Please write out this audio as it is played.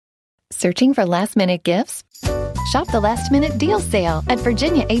Searching for last-minute gifts? Shop the last-minute deal sale at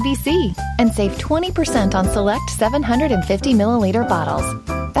Virginia ABC and save 20% on select 750-milliliter bottles.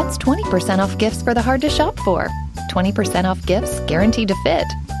 That's 20% off gifts for the hard to shop for, 20% off gifts guaranteed to fit,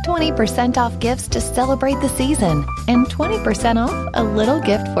 20% off gifts to celebrate the season, and 20% off a little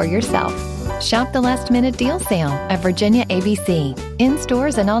gift for yourself. Shop the last-minute deal sale at Virginia ABC, in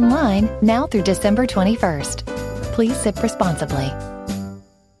stores and online now through December 21st. Please sip responsibly.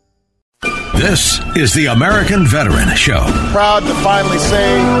 This is the American Veteran Show. Proud to finally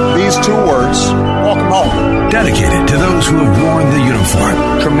say these two words, welcome home. Dedicated to those who have worn the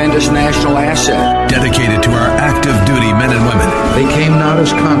uniform. Tremendous national asset. Dedicated to our active duty men and women. They came not as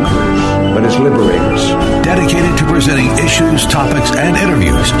conquerors, but as liberators. Dedicated to presenting issues, topics, and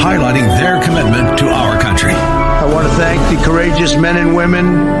interviews highlighting their commitment to our country. I want to thank the courageous men and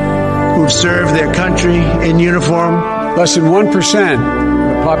women who've served their country in uniform. Less than 1%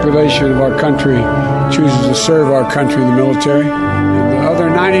 population of our country chooses to serve our country in the military. And the other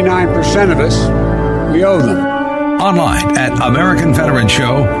 99% of us, we owe them. Online at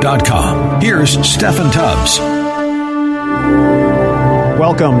AmericanVeteranShow.com. Here's Stephen Tubbs.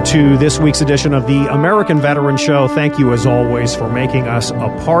 Welcome to this week's edition of the American Veteran Show. Thank you, as always, for making us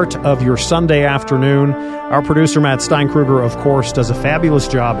a part of your Sunday afternoon. Our producer, Matt Steinkruger, of course, does a fabulous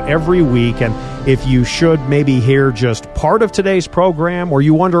job every week. And if you should maybe hear just part of today's program, or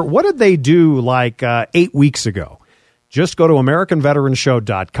you wonder, what did they do like 8 weeks ago? Just go to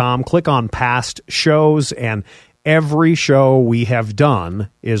AmericanVeteranShow.com, click on past shows, and every show we have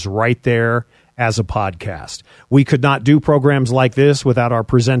done is right there as a podcast. We could not do programs like this without our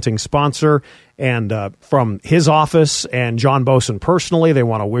presenting sponsor. And from his office and John Boesen personally, they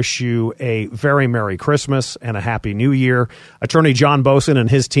want to wish you a very Merry Christmas and a Happy New Year. Attorney John Boesen and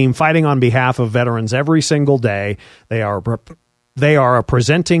his team fighting on behalf of veterans every single day. They are a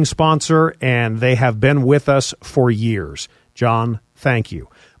presenting sponsor, and they have been with us for years. John, thank you.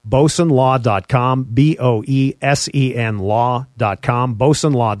 BoesenLaw.com, BOESEN Law.com,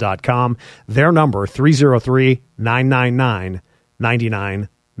 BoesenLaw.com. Their number,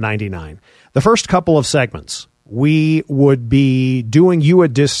 303-999-9999. The first couple of segments, we would be doing you a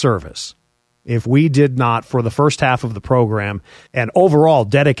disservice if we did not, for the first half of the program, and overall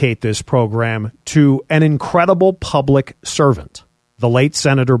dedicate this program to an incredible public servant, the late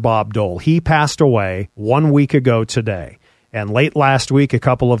Senator Bob Dole. He passed away 1 week ago today. And late last week, a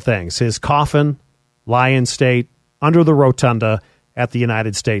couple of things. His coffin lie in state under the rotunda at the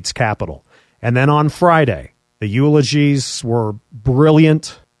United States Capitol. And then on Friday, the eulogies were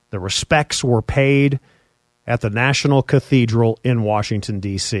brilliant. The respects were paid at the National Cathedral in Washington,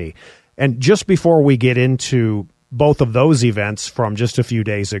 D.C. And just before we get into both of those events from just a few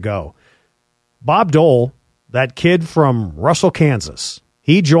days ago, Bob Dole, that kid from Russell, Kansas,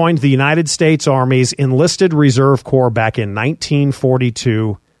 he joined the United States Army's Enlisted Reserve Corps back in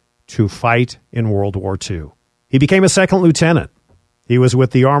 1942 to fight in World War II. He became a second lieutenant. He was with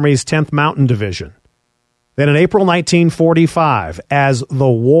the Army's 10th Mountain Division. Then in April 1945, as the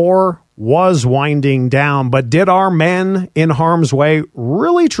war was winding down, but did our men in harm's way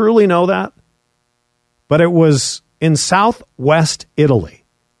really truly know that? But it was in southwest Italy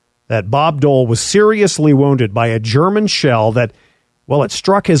that Bob Dole was seriously wounded by a German shell that, well, it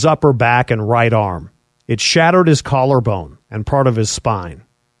struck his upper back and right arm. It shattered his collarbone and part of his spine.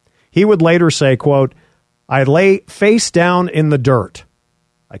 He would later say, quote, "I lay face down in the dirt.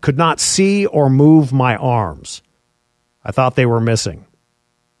 I could not see or move my arms. I thought they were missing."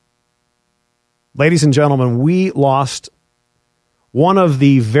 Ladies and gentlemen, we lost one of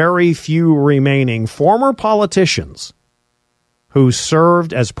the very few remaining former politicians who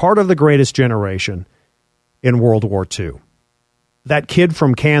served as part of the greatest generation in World War II. That kid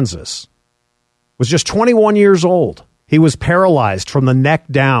from Kansas was just 21 years old. He was paralyzed from the neck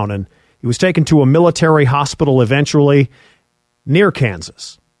down, and he was taken to a military hospital eventually near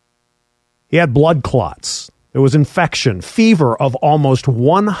Kansas. He had blood clots. There was infection, fever of almost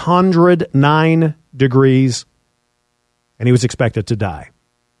 109 degrees, and he was expected to die.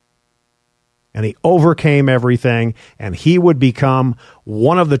 And he overcame everything, and he would become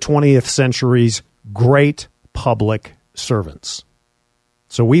one of the 20th century's great public servants.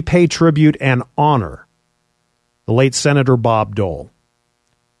 So we pay tribute and honor the late Senator Bob Dole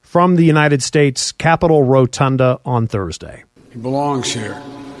from the United States Capitol Rotunda on Thursday. He belongs here,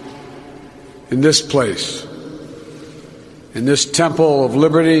 in this place, in this temple of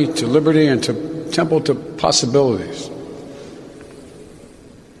liberty and to temple to possibilities.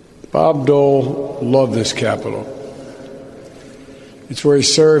 Bob Dole loved this Capitol. It's where he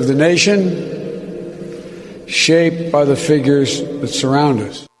served the nation, shaped by the figures that surround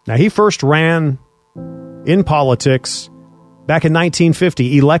us. Now, he first ran in politics back in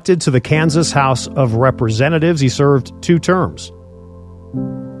 1950, elected to the Kansas House of Representatives. He served 2 terms.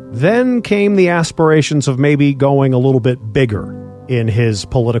 Then came the aspirations of maybe going a little bit bigger in his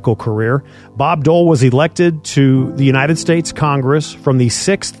political career. Bob Dole was elected to the United States Congress from the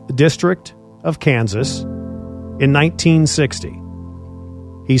 6th District of Kansas in 1960.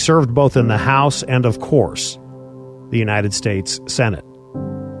 He served both in the House and, of course, the United States Senate.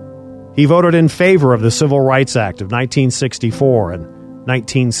 He voted in favor of the Civil Rights Act of 1964 and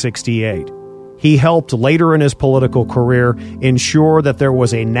 1968. He helped later in his political career ensure that there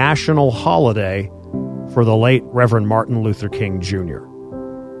was a national holiday for the late Reverend Martin Luther King Jr.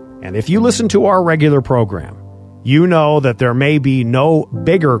 And if you listen to our regular program, you know that there may be no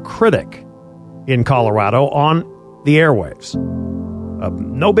bigger critic in Colorado on the airwaves.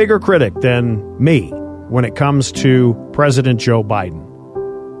 No bigger critic than me when it comes to President Joe Biden.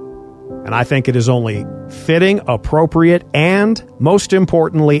 And I think it is only fitting, appropriate, and most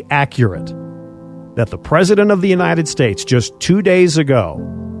importantly, accurate that the President of the United States just 2 days ago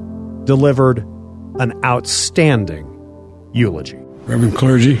delivered an outstanding eulogy. Reverend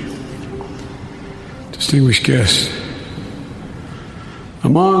clergy, distinguished guests,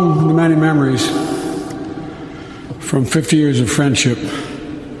 among the many memories from 50 years of friendship,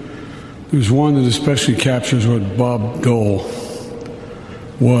 there's one that especially captures what Bob Dole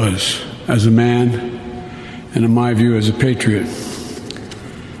was as a man and, in my view, as a patriot.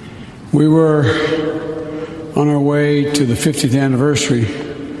 We were on our way to the 50th anniversary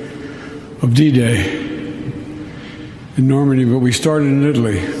of D-Day in Normandy, but we started in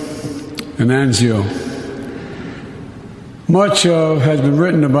Italy, in Anzio. Much has been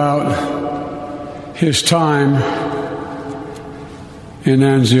written about his time in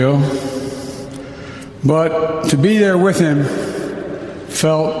Anzio, but to be there with him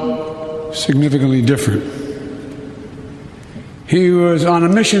felt significantly different. He was on a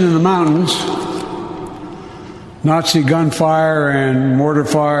mission in the mountains. Nazi gunfire and mortar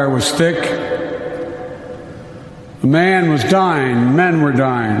fire was thick. The man was dying. Men were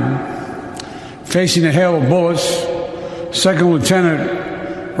dying. Facing a hail of bullets, Second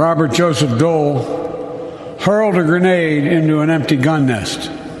Lieutenant Robert Joseph Dole hurled a grenade into an empty gun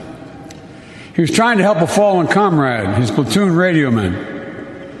nest. He was trying to help a fallen comrade, his platoon radioman,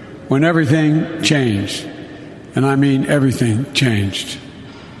 when everything changed. And I mean everything changed.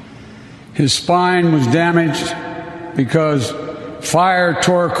 His spine was damaged because fire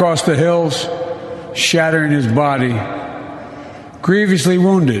tore across the hills, shattering his body. Grievously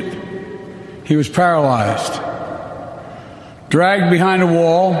wounded, he was paralyzed. Dragged behind a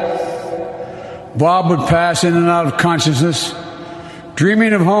wall, Bob would pass in and out of consciousness,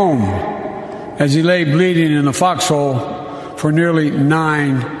 dreaming of home as he lay bleeding in the foxhole for nearly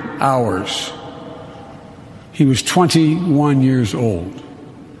 9 hours. He was 21 years old.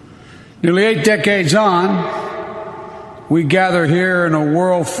 Nearly 8 decades on, we gather here in a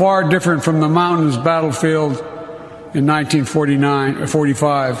world far different from the mountains battlefield in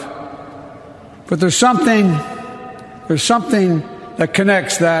 1945. But there's something that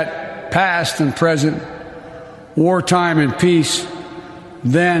connects that past and present, wartime and peace,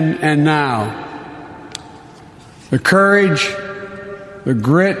 then and now. The courage, the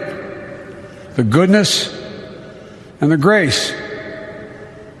grit, the goodness, and the grace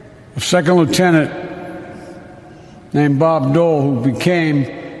of Second Lieutenant named Bob Dole, who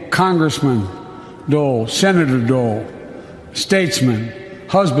became Congressman Dole, Senator Dole, statesman,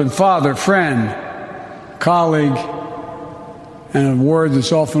 husband, father, friend, colleague, and a word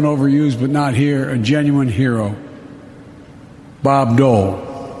that's often overused but not here, a genuine hero, Bob Dole.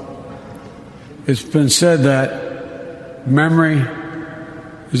 It's been said that memory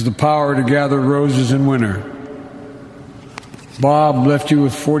is the power to gather roses in winter. Bob left you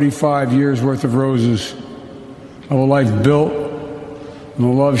with 45 years worth of roses, of a life built and a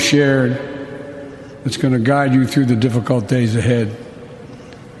love shared that's going to guide you through the difficult days ahead.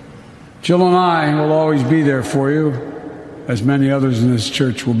 Jill and I will always be there for you, as many others in this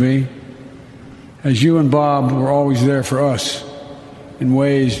church will be, as you and Bob were always there for us in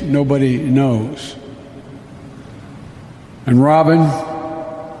ways nobody knows. And Robin,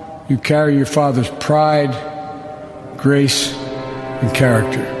 you carry your father's pride, grace, and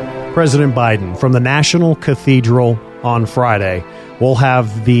character. President Biden from the National Cathedral on Friday. We'll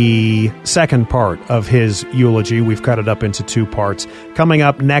have the second part of his eulogy. We've cut it up into 2 parts. Coming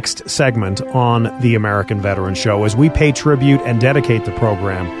up next segment on the American Veteran Show as we pay tribute and dedicate the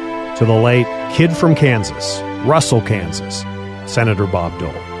program to the late kid from Kansas, Russell, Kansas, Senator Bob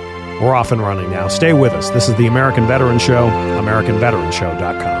Dole. We're off and running now. Stay with us. This is the American Veteran Show,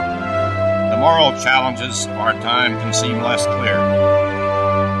 AmericanVeteranShow.com. The moral challenges of our time can seem less clear,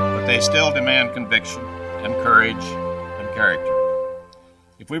 but they still demand conviction and courage and character.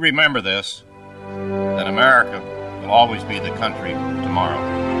 If we remember this, then America will always be the country of tomorrow,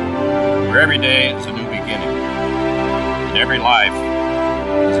 where every day is a new beginning, and every life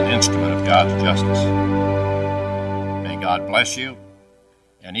is an instrument of God's justice. May God bless you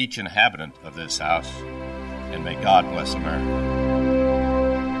and each inhabitant of this house, and may God bless America.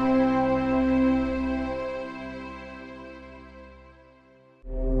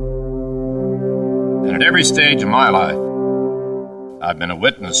 And at every stage of my life, I've been a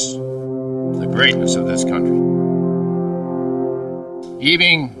witness to the greatness of this country.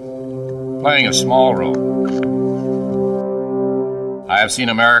 Even playing a small role, I have seen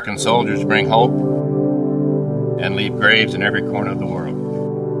American soldiers bring hope and leave graves in every corner of the world.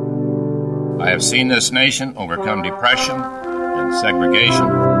 I have seen this nation overcome depression and segregation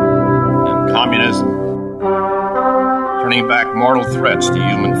and communism, turning back mortal threats to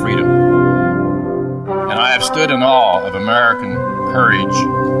human freedom. And I have stood in awe of American courage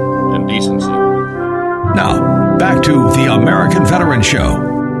and decency. Now, back to the American Veteran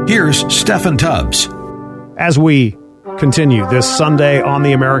Show. Here's Stephen Tubbs. As we continue this Sunday on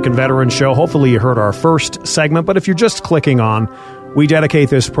the American Veteran Show, hopefully you heard our first segment, but if you're just clicking on, we dedicate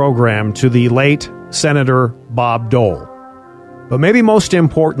this program to the late Senator Bob Dole. But maybe most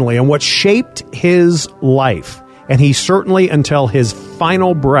importantly, and what shaped his life, and he certainly until his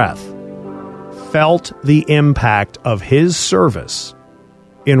final breath felt the impact of his service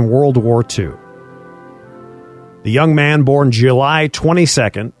in World War II. The young man, born July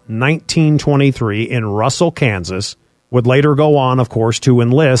 22nd, 1923, in Russell, Kansas, would later go on, of course, to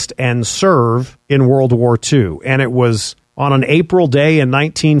enlist and serve in World War II. And it was on an April day in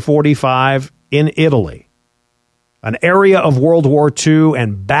 1945 in Italy, an area of World War II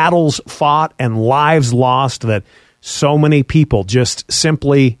and battles fought and lives lost that so many people just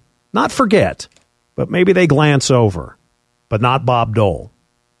simply not forget, but maybe they glance over, but not Bob Dole.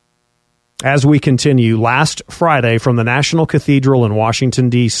 As we continue, last Friday from the National Cathedral in Washington,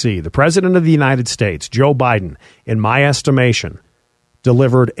 D.C., the President of the United States, Joe Biden, in my estimation,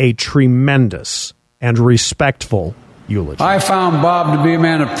 delivered a tremendous and respectful eulogy. I found Bob to be a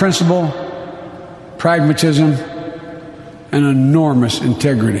man of principle, pragmatism, and enormous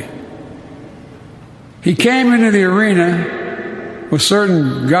integrity. He came into the arena with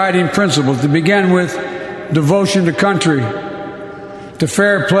certain guiding principles, to begin with devotion to country, to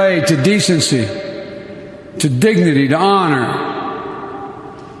fair play, to decency, to dignity, to honor,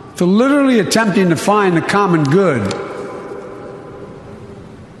 to literally attempting to find the common good.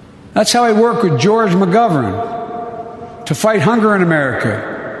 That's how he worked with George McGovern to fight hunger in America,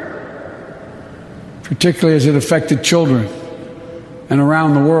 particularly as it affected children and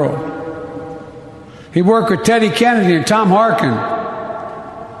around the world. He worked with Teddy Kennedy and Tom Harkin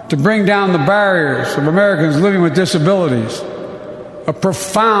to bring down the barriers of Americans living with disabilities. A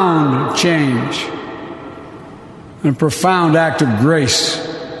profound change and a profound act of grace.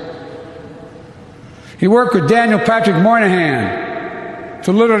 He worked with Daniel Patrick Moynihan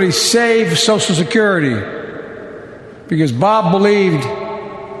to literally save Social Security, because Bob believed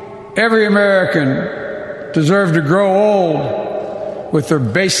every American deserved to grow old with their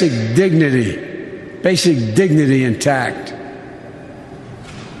basic dignity intact.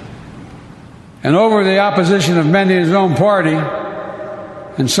 And over the opposition of many in his own party,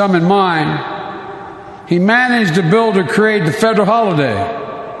 and some in mine, he managed to build or create the federal holiday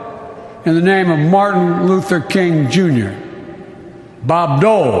in the name of Martin Luther King Jr. Bob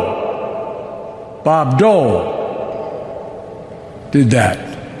Dole did that.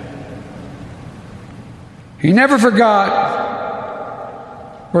 He never forgot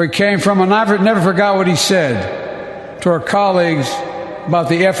where he came from, and I never forgot what he said to our colleagues about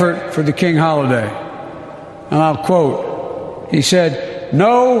the effort for the King holiday. And I'll quote, he said,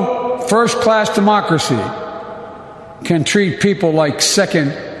 "No first-class democracy can treat people like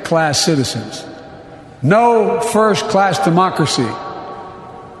second-class citizens. No first-class democracy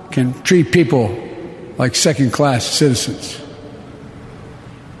can treat people like second-class citizens."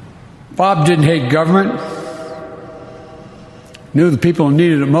 Bob didn't hate government. Knew the people who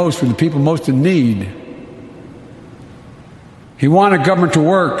needed it most were the people most in need. He wanted government to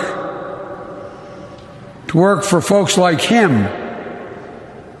work for folks like him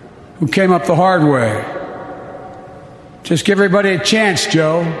who came up the hard way. Just give everybody a chance,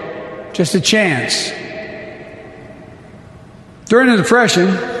 Joe. Just a chance. During the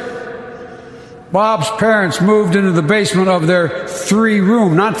Depression, Bob's parents moved into the basement of their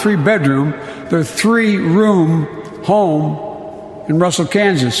 3-room, not 3-bedroom, their 3-room home in Russell,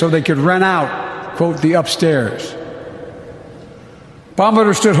 Kansas, so they could rent out, quote, the upstairs. Bob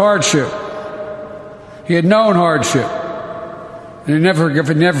understood hardship. He had known hardship, and he never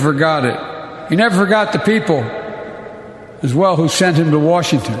forgot it. He never forgot the people as well who sent him to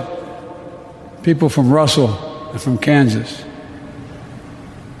Washington, people from Russell and from Kansas.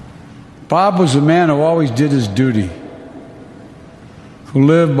 Bob was a man who always did his duty, who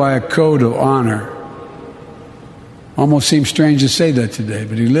lived by a code of honor. Almost seems strange to say that today,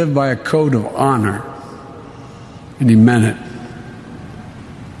 but he lived by a code of honor, and he meant it.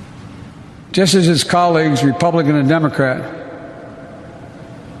 Just as his colleagues, Republican and Democrat,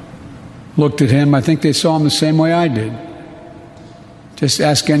 looked at him, I think they saw him the same way I did. Just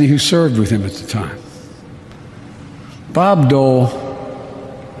ask any who served with him at the time. Bob Dole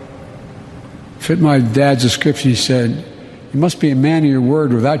fit my dad's description. He said, "You must be a man of your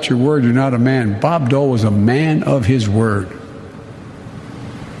word. Without your word, you're not a man." Bob Dole was a man of his word.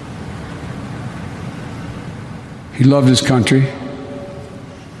 He loved his country,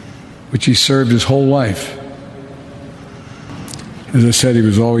 which he served his whole life. As I said, he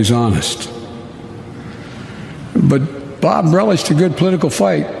was always honest. But Bob relished a good political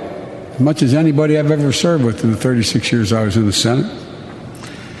fight, as much as anybody I've ever served with in the 36 years I was in the Senate.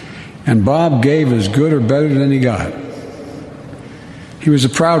 And Bob gave as good or better than he got. He was a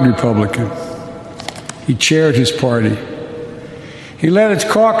proud Republican. He chaired his party. He led its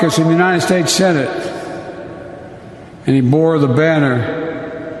caucus in the United States Senate, and he bore the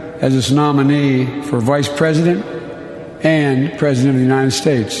banner as its nominee for Vice President and President of the United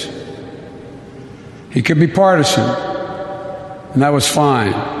States. He could be partisan, and that was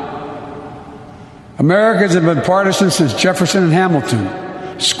fine. Americans have been partisan since Jefferson and Hamilton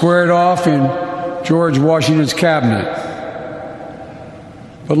squared off in George Washington's cabinet.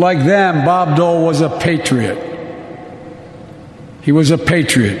 But like them, Bob Dole was a patriot. He was a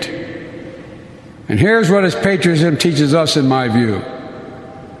patriot. And here's what his patriotism teaches us, in my view.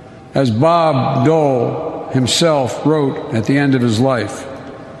 As Bob Dole himself wrote at the end of his life,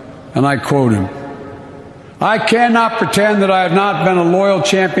 and I quote him, "I cannot pretend that I have not been a loyal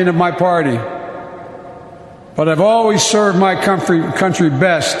champion of my party, but I've always served my country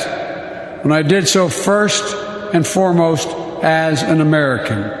best when I did so first and foremost as an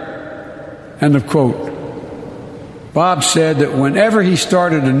American." End of quote. Bob said that whenever he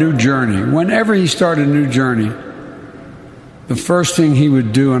started a new journey, the first thing he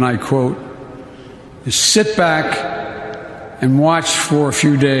would do, and I quote, is sit back and watch for a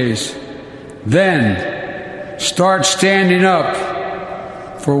few days, then start standing up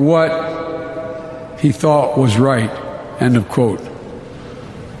for what he thought was right. End of quote.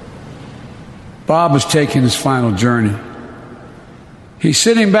 Bob was taking his final journey. He's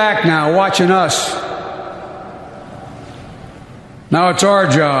sitting back now watching us. Now it's our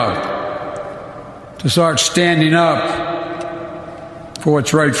job to start standing up for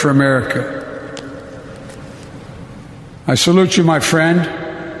what's right for America. I salute you, my friend.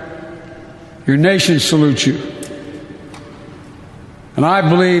 Your nation salutes you. And I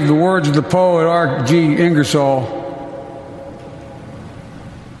believe the words of the poet R.G. Ingersoll,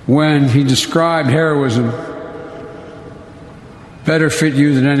 when he described heroism, better fit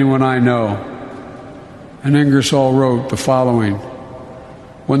you than anyone I know. And Ingersoll wrote the following: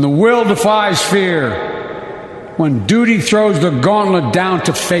 "When the will defies fear, when duty throws the gauntlet down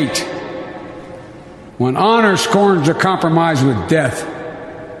to fate, when honor scorns to compromise with death,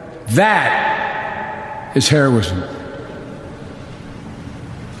 that is heroism."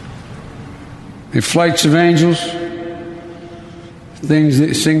 The flights of angels, things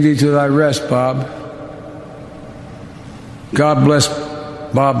that sing thee to thy rest, Bob. God bless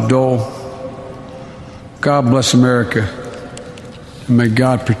Bob Dole. God bless America. And may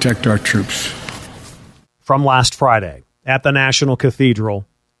God protect our troops. From last Friday at the National Cathedral,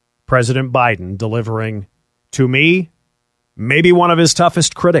 President Biden delivering, to me, maybe one of his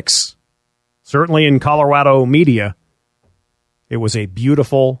toughest critics. Certainly in Colorado media, it was a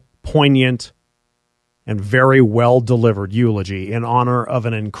beautiful, poignant, and very well-delivered eulogy in honor of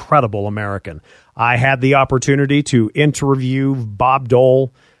an incredible American. I had the opportunity to interview Bob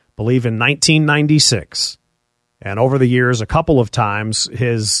Dole, I believe in 1996, and over the years, a couple of times,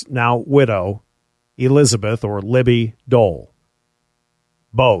 his now widow, Elizabeth, or Libby Dole.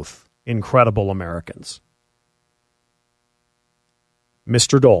 Both incredible Americans.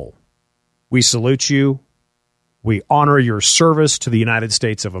 Mr. Dole, we salute you. We honor your service to the United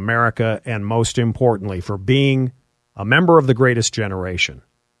States of America, and most importantly, for being a member of the greatest generation.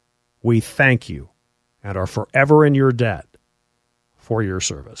 We thank you and are forever in your debt for your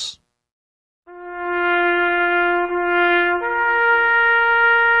service.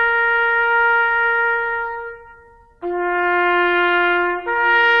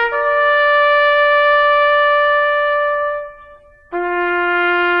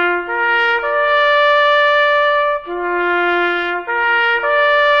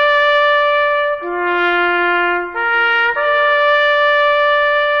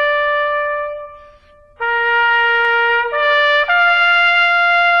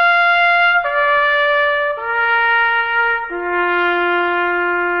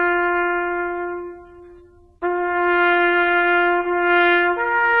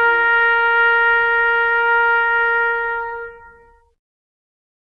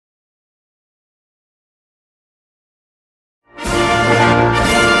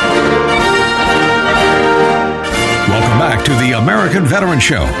 American Veteran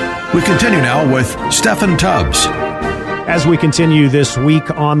Show. We continue now with Stephen Tubbs. As we continue this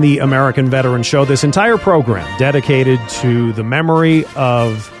week on the American Veteran Show, this entire program dedicated to the memory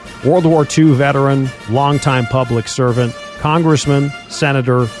of World War II veteran, longtime public servant, Congressman,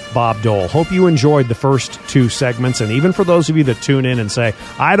 Senator Bob Dole. Hope you enjoyed the first two segments, and even for those of you that tune in and say,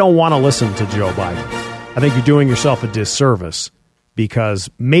 I don't want to listen to Joe Biden, I think you're doing yourself a disservice,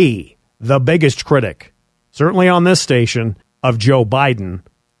 because me, the biggest critic, certainly on this station, of Joe Biden,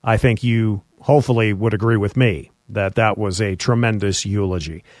 I think you hopefully would agree with me that that was a tremendous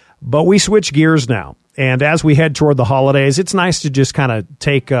eulogy. But we switch gears now. And as we head toward the holidays, it's nice to just kind of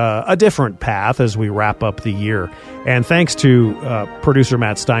take a different path as we wrap up the year. And thanks to producer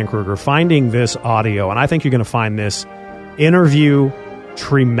Matt Steinkruger finding this audio, and I think you're going to find this interview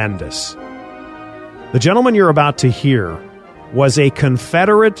tremendous. The gentleman you're about to hear was a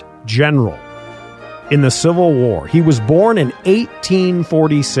Confederate general in the Civil War. He was born in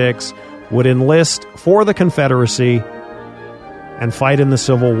 1846, would enlist for the Confederacy and fight in the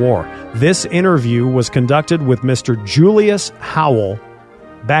Civil War. This interview was conducted with Mr. Julius Howell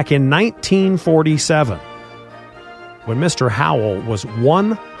back in 1947, when Mr. Howell was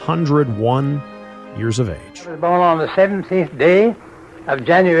 101 years of age. I was born on the 17th day of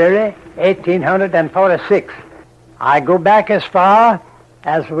January, 1846. I go back as far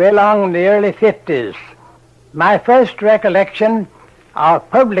as way along in the early 50s. My first recollection of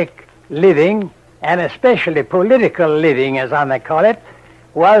public living, and especially political living, as I may call it,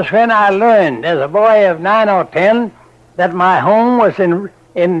 was when I learned as a boy of 9 or 10 that my home was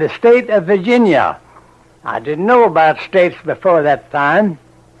in the state of Virginia. I didn't know about states before that time.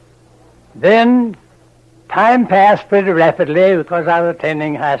 Then time passed pretty rapidly because I was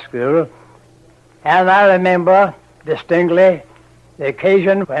attending high school, and I remember distinctly the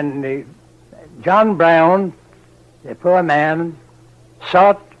occasion when John Brown, the poor man,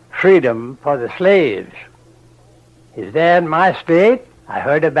 sought freedom for the slaves. He's there in my state. I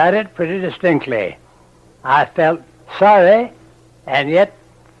heard about it pretty distinctly. I felt sorry, and yet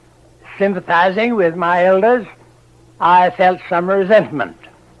sympathizing with my elders, I felt some resentment.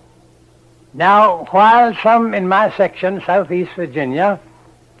 Now, while some in my section, Southeast Virginia,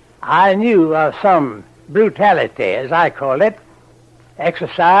 I knew of some brutality, as I call it,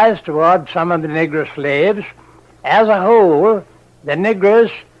 exercised toward some of the Negro slaves, as a whole, the Negroes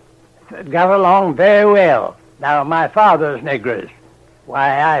got along very well. Now, my father's Negroes,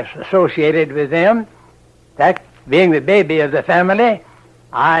 why I associated with them, that being the baby of the family,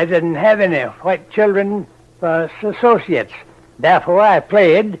 I didn't have any white children for associates. Therefore, I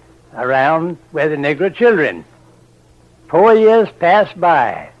played around with the Negro children. 4 years passed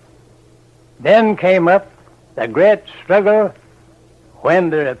by. Then came up the great struggle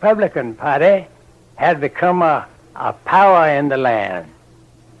when the Republican Party had become a power in the land.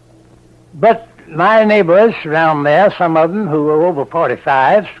 But my neighbors around there, some of them who were over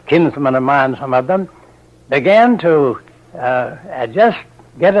 45, kinsmen of mine, some of them, began to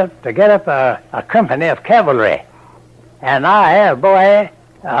get up a company of cavalry. And I, a boy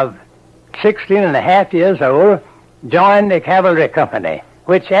of 16 and a half years old, joined the cavalry company,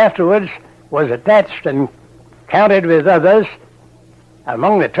 which afterwards was attached and counted with others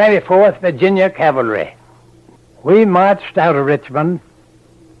among the 24th Virginia Cavalry. We marched out of Richmond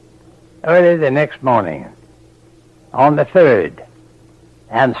early the next morning on the 3rd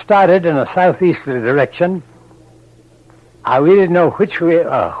and started in a southeasterly direction. We didn't know which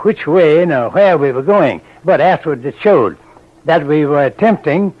way nor where we were going, but afterwards it showed that we were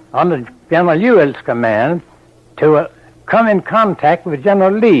attempting, under General Ewell's command, to come in contact with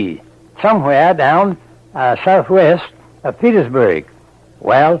General Lee somewhere down southwest of Petersburg.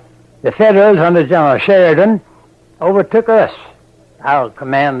 Well, the Federals under General Sheridan overtook us, our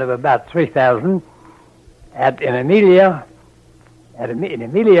command of about 3,000 in Amelia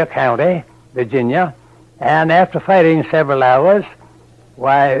County, Virginia, and after fighting several hours,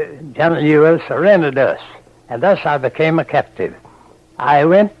 General Ewell surrendered us, and thus I became a captive. I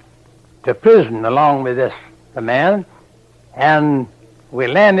went to prison along with this command, and we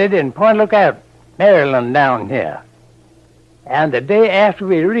landed in Point Lookout, Maryland, down here. And the day after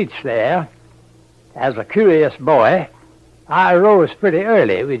we reached there, as a curious boy, I rose pretty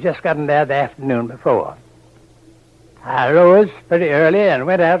early. We just gotten there the afternoon before. I rose pretty early and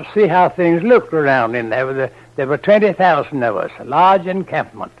went out to see how things looked around in there. There were 20,000 of us, a large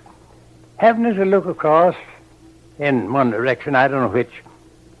encampment. Happening to look across in one direction, I don't know which,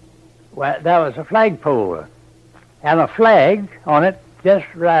 well, there was a flagpole and a flag on it just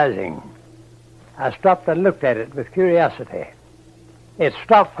rising. I stopped and looked at it with curiosity. It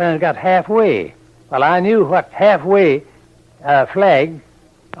stopped when it got halfway. Well, I knew what halfway flag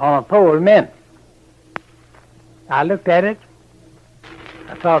on a pole meant. I looked at it.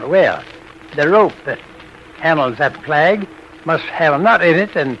 I thought, well, the rope that handles that flag must have a knot in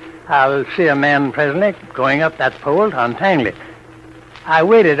it, and I'll see a man presently going up that pole to untangle it. I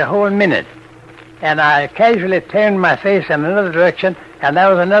waited a whole minute, and I casually turned my face in another direction, and there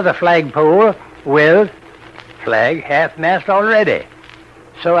was another flagpole with flag half-mast already.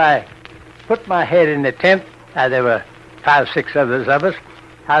 So I put my head in the tent. There were 5, 6 others of us.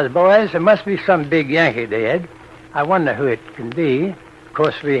 I was, boys, there must be some big Yankee dead. I wonder who it can be. Of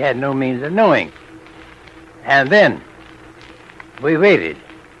course, we had no means of knowing. And then we waited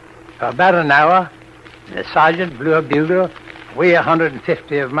for about an hour. The sergeant blew a bugle. We,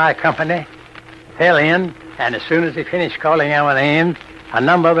 150 of my company, fell in, and as soon as he finished calling our names, a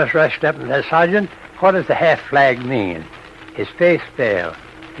number of us rushed up and said, "Sergeant, what does the half flag mean?" His face fell.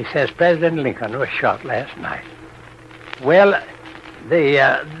 He says, "President Lincoln was shot last night." Well,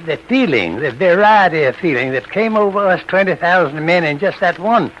 the feeling, the variety of feeling that came over us 20,000 men in just that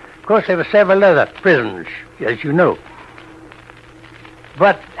one. Of course, there were several other prisons, as you know.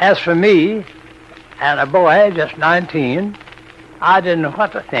 But as for me, and a boy, just 19, I didn't know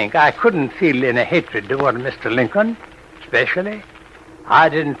what to think. I couldn't feel any hatred toward Mr. Lincoln, especially. I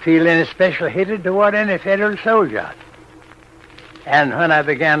didn't feel any special hatred toward any federal soldier. And when I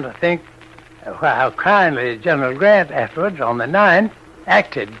began to think how kindly General Grant afterwards, on the 9th,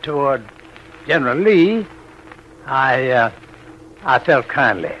 acted toward General Lee, I felt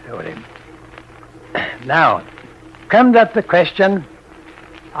kindly toward him. Now, comes up the question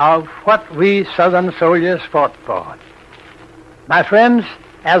of what we Southern soldiers fought for. My friends,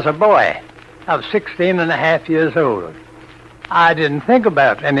 as a boy of 16 and a half years old, I didn't think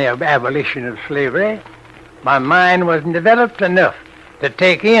about any abolition of slavery. My mind wasn't developed enough to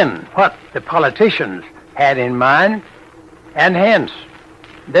take in what the politicians had in mind, and hence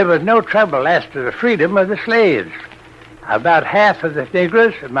there was no trouble as to the freedom of the slaves. About half of the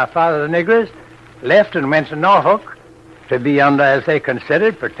Negroes, my father's Negroes, left and went to Norfolk to be under, as they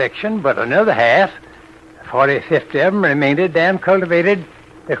considered, protection, but another half, 40, 50 of them, remained there and cultivated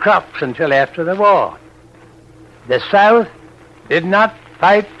the crops until after the war. The South did not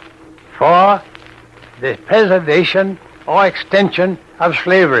fight for the preservation or extension of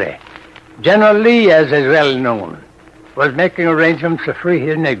slavery. General Lee, as is well known, was making arrangements to free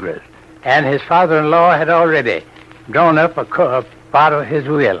his Negroes, and his father-in-law had already drawn up a part of his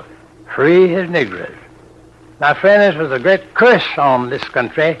will, free his Negroes. My friends, it was a great curse on this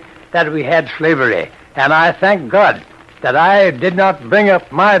country that we had slavery, and I thank God that I did not bring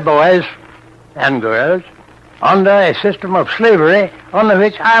up my boys and girls under a system of slavery under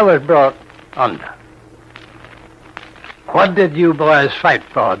which I was brought under. What did you boys fight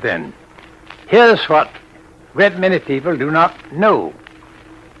for then? Here's what a great many people do not know.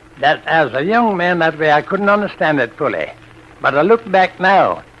 That as a young man that way I couldn't understand it fully. But I look back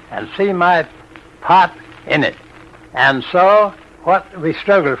now and see my part in it and saw what we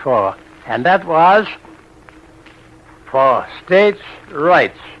struggled for. And that was for states'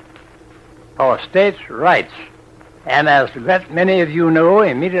 rights. For states' rights. And as many of you know,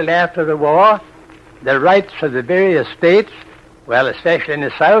 immediately after the war, the rights of the various states, well, especially in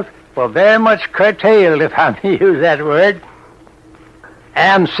the South, were very much curtailed, if I may use that word.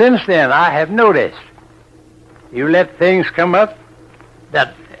 And since then, I have noticed you let things come up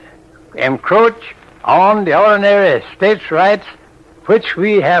that encroach on the ordinary states' rights, which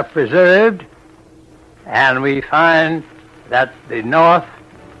we have preserved, and we find that the North,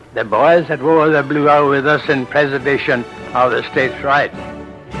 the boys that wore the blue, are with us in preservation of the states' rights.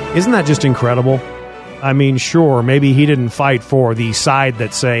 Isn't that just incredible? I mean, sure, maybe he didn't fight for the side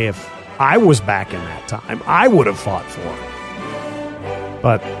that, say, if I was back in that time, I would have fought for.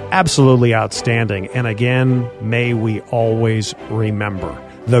 But absolutely outstanding. And again, may we always remember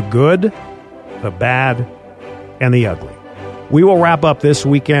the good, the bad, and the ugly. We will wrap up this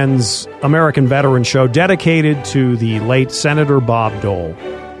weekend's American Veteran Show dedicated to the late Senator Bob Dole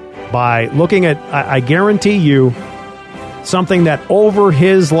by looking at, I guarantee you, something that over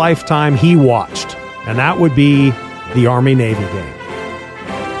his lifetime he watched, and that would be the Army-Navy game.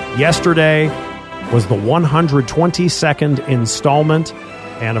 Yesterday was the 122nd installment,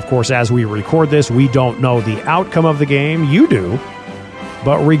 and of course, as we record this, we don't know the outcome of the game. You do.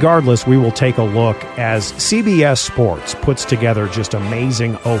 But regardless, we will take a look as CBS Sports puts together just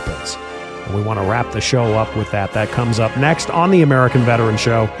amazing opens. And we want to wrap the show up with that. That comes up next on the American Veteran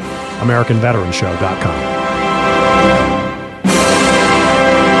Show, AmericanVeteranShow.com.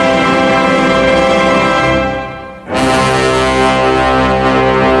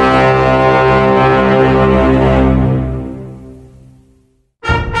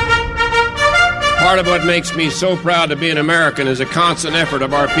 Part of what makes me so proud to be an American is a constant effort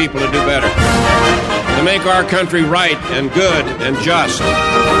of our people to do better, to make our country right and good and just.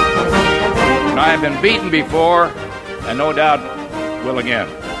 I have been beaten before, and no doubt will again.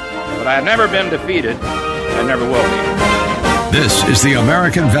 But I have never been defeated, and never will be. This is the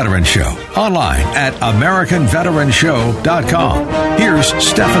American Veteran Show, online at AmericanVeteranShow.com. Here's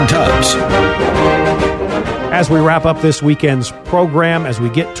Stephen Tubbs. As we wrap up this weekend's program, as we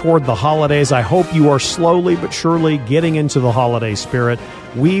get toward the holidays, I hope you are slowly but surely getting into the holiday spirit.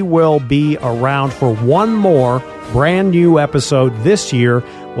 We will be around for one more brand new episode this year.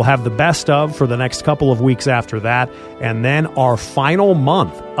 We'll have the best of for the next couple of weeks after that. And then our final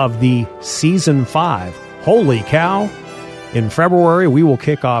month of the Season 5. Holy cow! In February, we will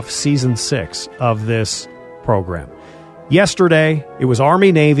kick off Season 6 of this program. Yesterday, it was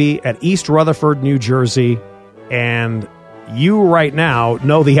Army-Navy at East Rutherford, New Jersey. And you right now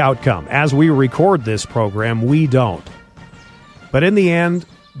know the outcome. As we record this program, we don't. But in the end,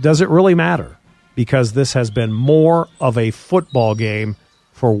 does it really matter? Because this has been more of a football game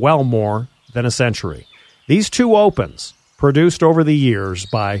for well more than a century. These two opens, produced over the years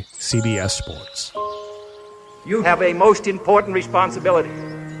by CBS Sports. You have a most important responsibility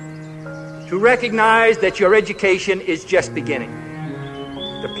to recognize that your education is just beginning,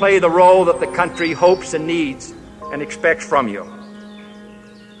 to play the role that the country hopes and needs and expects from you.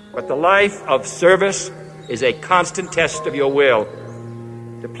 But the life of service is a constant test of your will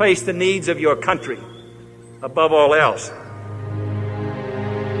to place the needs of your country above all else.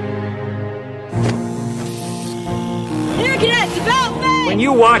 Here, cadets, development! When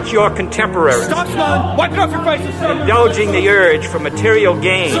you watch your contemporaries Wipe it off your faces! indulging the urge for material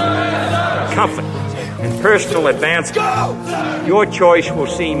gain, comfort, and personal advancement, your choice will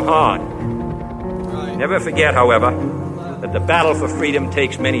seem hard. Never forget, however, that the battle for freedom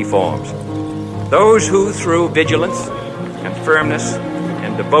takes many forms. Those who, through vigilance and firmness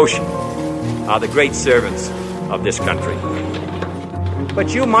and devotion, are the great servants of this country.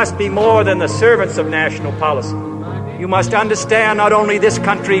 But you must be more than the servants of national policy. You must understand not only this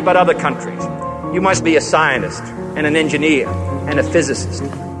country, but other countries. You must be a scientist and an engineer and a physicist.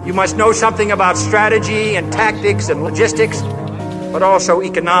 You must know something about strategy and tactics and logistics, but also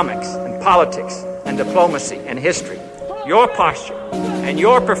economics and politics and diplomacy and history. Your posture and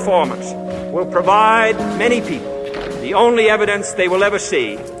your performance will provide many people the only evidence they will ever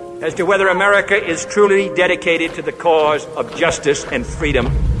see as to whether America is truly dedicated to the cause of justice and freedom.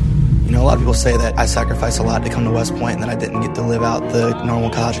 You know, a lot of people say that I sacrificed a lot to come to West Point and that I didn't get to live out the normal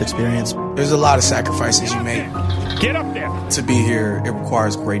college experience. There's a lot of sacrifices you make. Get up there! To be here, it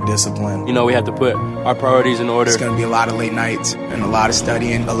requires great discipline. You know, we have to put our priorities in order. It's going to be a lot of late nights and a lot of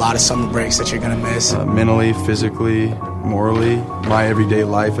studying, a lot of summer breaks that you're going to miss. Mentally, physically, morally, my everyday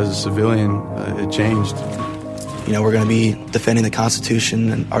life as a civilian, it changed. You know, we're going to be defending the Constitution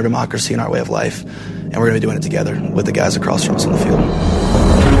and our democracy and our way of life, and we're going to be doing it together with the guys across from us on the field.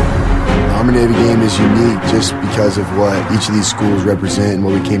 The Army-Navy game is unique just because of what each of these schools represent and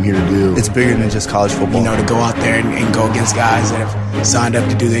what we came here to do. It's bigger than just college football. You know, to go out there and go against guys that have signed up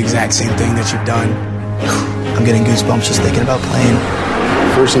to do the exact same thing that you've done. I'm getting goosebumps just thinking about playing.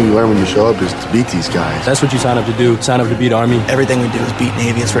 The first thing you learn when you show up is to beat these guys. That's what you sign up to do. Sign up to beat Army. Everything we do is beat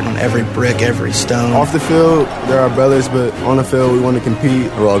Navy. It's written on every brick, every stone. Off the field, they're our brothers, but on the field, we want to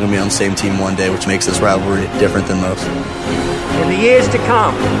compete. We're all going to be on the same team one day, which makes this rivalry different than most. In the years to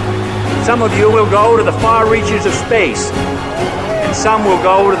come, some of you will go to the far reaches of space, and some will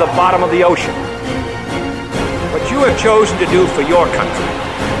go to the bottom of the ocean. What you have chosen to do for your country,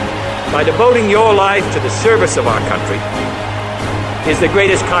 by devoting your life to the service of our country, is the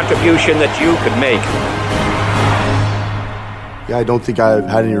greatest contribution that you could make. Yeah, I don't think I've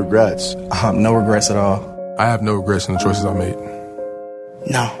had any regrets. No regrets at all. I have no regrets in the choices I made.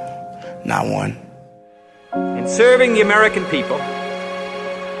 No, not one. In serving the American people,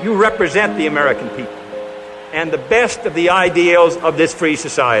 you represent the American people and the best of the ideals of this free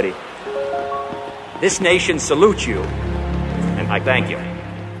society. This nation salutes you, and I thank you.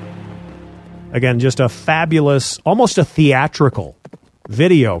 Again, just a fabulous, almost a theatrical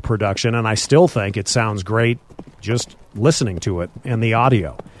video production, and I still think it sounds great just listening to it and the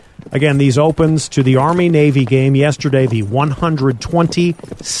audio. Again, these opens to the Army-Navy game yesterday, the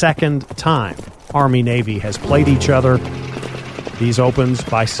 122nd time Army-Navy has played each other. These opens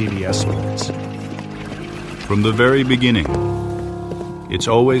by CBS Sports. From the very beginning, it's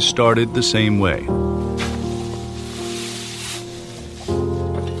always started the same way.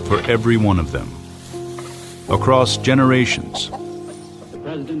 For every one of them. Across generations.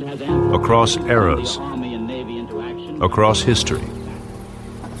 Across eras. Across history.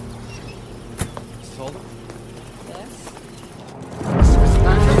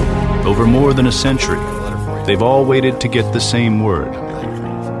 Over more than a century, they've all waited to get the same word.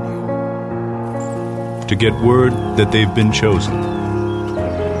 To get word that they've been chosen.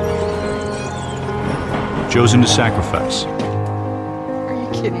 Chosen to sacrifice. Are you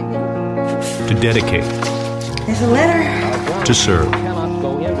kidding me? To dedicate. There's a letter. To serve.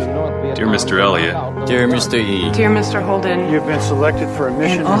 Dear Mr. Elliott. Dear Mr. E. Dear Mr. Holden. You've been selected for a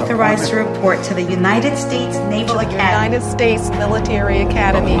mission. And authorized to report to the United States Naval Academy. United States Military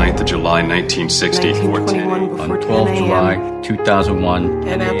Academy. On 9th of July, 1960. 1921 On 12 July, 2001.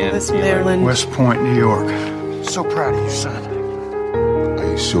 Annapolis, Maryland. West Point, New York. So proud of you, son. Are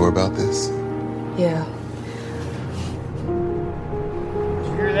you sure about this? Yeah. Did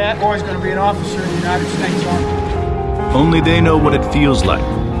you hear that? Boy's going to be an officer in the United States Army. Only they know what it feels like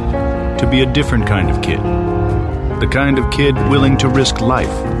to be a different kind of kid. The kind of kid willing to risk life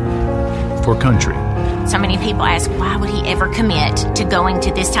for country. So many people ask, why would he ever commit to going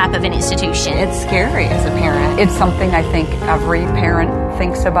to this type of an institution? It's scary as a parent. It's something I think every parent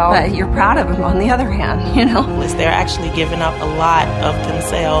thinks about. But you're proud of them on the other hand, you know? They're actually giving up a lot of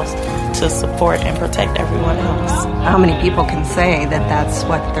themselves to support and protect everyone else. How many people can say that that's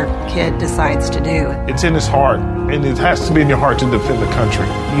what their kid decides to do? It's in his heart, and it has to be in your heart to defend the country.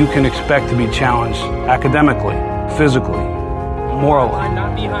 You can expect to be challenged academically, physically, morally.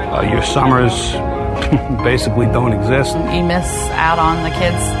 Your summers basically don't exist. You miss out on the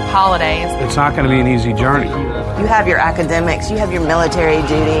kids' holidays. It's not going to be an easy journey. You have your academics, you have your military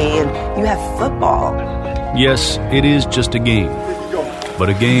duty, and you have football. Yes, it is just a game, but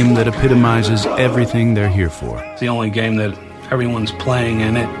a game that epitomizes everything they're here for. It's the only game that everyone's playing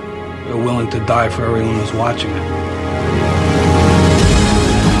in it. They're willing to die for everyone who's watching it.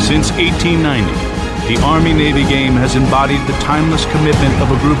 Since 1890, the Army-Navy game has embodied the timeless commitment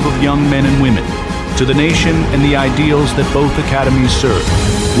of a group of young men and women to the nation and the ideals that both academies serve.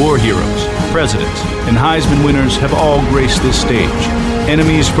 War heroes, presidents, and Heisman winners have all graced this stage.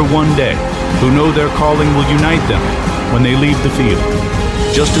 Enemies for one day, who know their calling will unite them when they leave the field.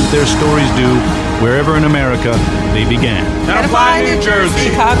 Just as their stories do, wherever in America they began. Edify, New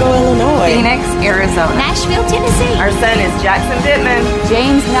Jersey. Chicago, Illinois. Phoenix, Arizona. Nashville, Tennessee. Our son is Jackson Pittman.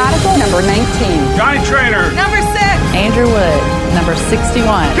 James Nautical, number 19. Johnny Trainer. Number 6. Andrew Wood, number 61.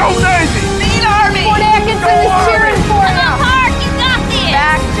 Go Navy! Lead Army. Fort Atkinson is cheering for you. Come on, Park, you got this.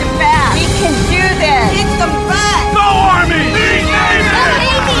 Back to back. We can do this. Kick them back. Go Army! Lead Navy!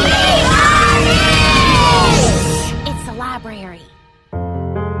 It's the library.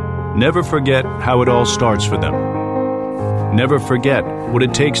 Never forget how it all starts for them. Never forget what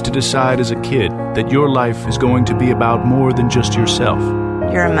it takes to decide as a kid that your life is going to be about more than just yourself.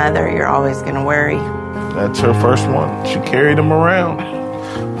 You're a mother. You're always going to worry. That's her first one. She carried him around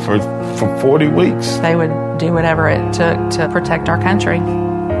for 40 weeks. They would do whatever it took to protect our country.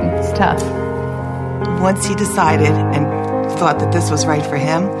 It's tough. Once he decided and thought that this was right for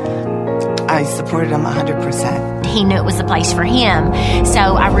him, I supported him 100%. He knew it was the place for him, so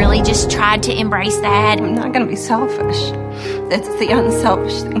I really just tried to embrace that. I'm not going to be selfish. That's the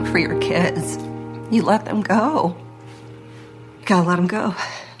unselfish thing for your kids. You let them go. You gotta let them go.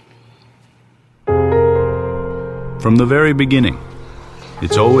 From the very beginning,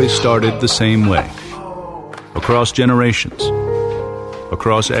 it's always started the same way. Across generations.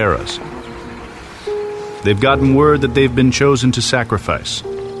 Across eras. They've gotten word that they've been chosen to sacrifice.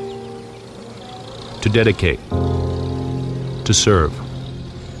 To dedicate. To serve.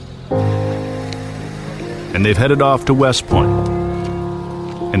 And they've headed off to West Point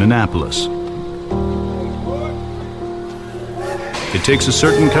and Annapolis. It takes a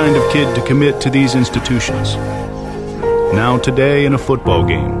certain kind of kid to commit to these institutions. now today in a football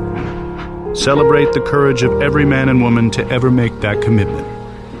game. Celebrate the courage of every man and woman to ever make that commitment.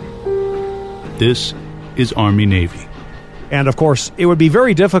 This is Army-Navy. And, of course, it would be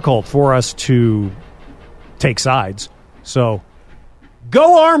very difficult for us to take sides. So,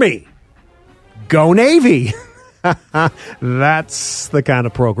 go Army! Go Navy! That's the kind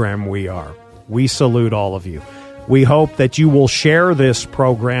of program we are. We salute all of you. We hope that you will share this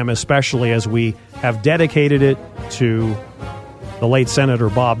program, especially as we have dedicated it to the late Senator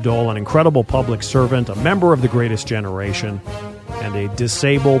Bob Dole, an incredible public servant, a member of the greatest generation, and a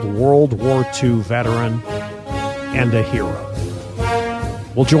disabled World War II veteran and a hero.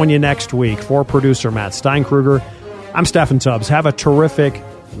 We'll join you next week. For producer Matt Steinkruger, I'm Stephen Tubbs. Have a terrific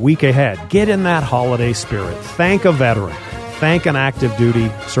week ahead. Get in that holiday spirit. Thank a veteran. Thank an active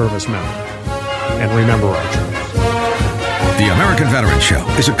duty service member. And remember our troops. The American Veterans Show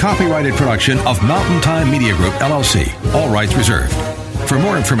is a copyrighted production of Mountain Time Media Group, LLC. All rights reserved. For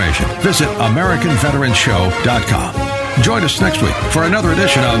more information, visit AmericanVeteranShow.com. Join us next week for another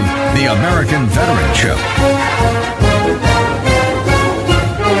edition of The American Veterans Show.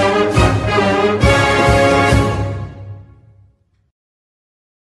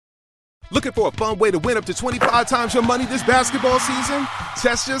 Looking for a fun way to win up to 25 times your money this basketball season?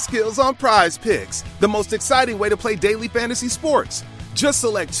 Test your skills on Prize Picks, the most exciting way to play daily fantasy sports. Just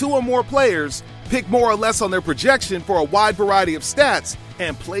select 2 or more players, pick more or less on their projection for a wide variety of stats,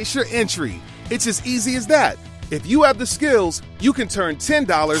 and place your entry. It's as easy as that. If you have the skills, you can turn $10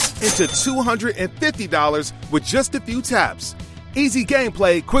 into $250 with just a few taps. Easy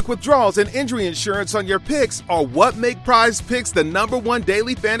gameplay, quick withdrawals, and injury insurance on your picks are what make Prize Picks the #1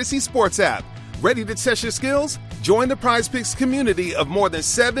 daily fantasy sports app. Ready to test your skills? Join the Prize Picks community of more than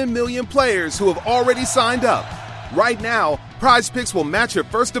 7 million players who have already signed up. Right now, Prize Picks will match your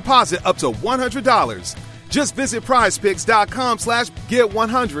first deposit up to $100. Just visit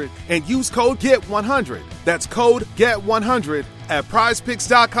prizepicks.com/get100 and use code GET100. That's code GET100 at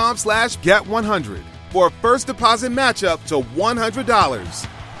prizepicks.com/get100 for a first deposit matchup to $100.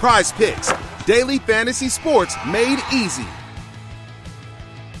 Prize Picks, daily fantasy sports made easy.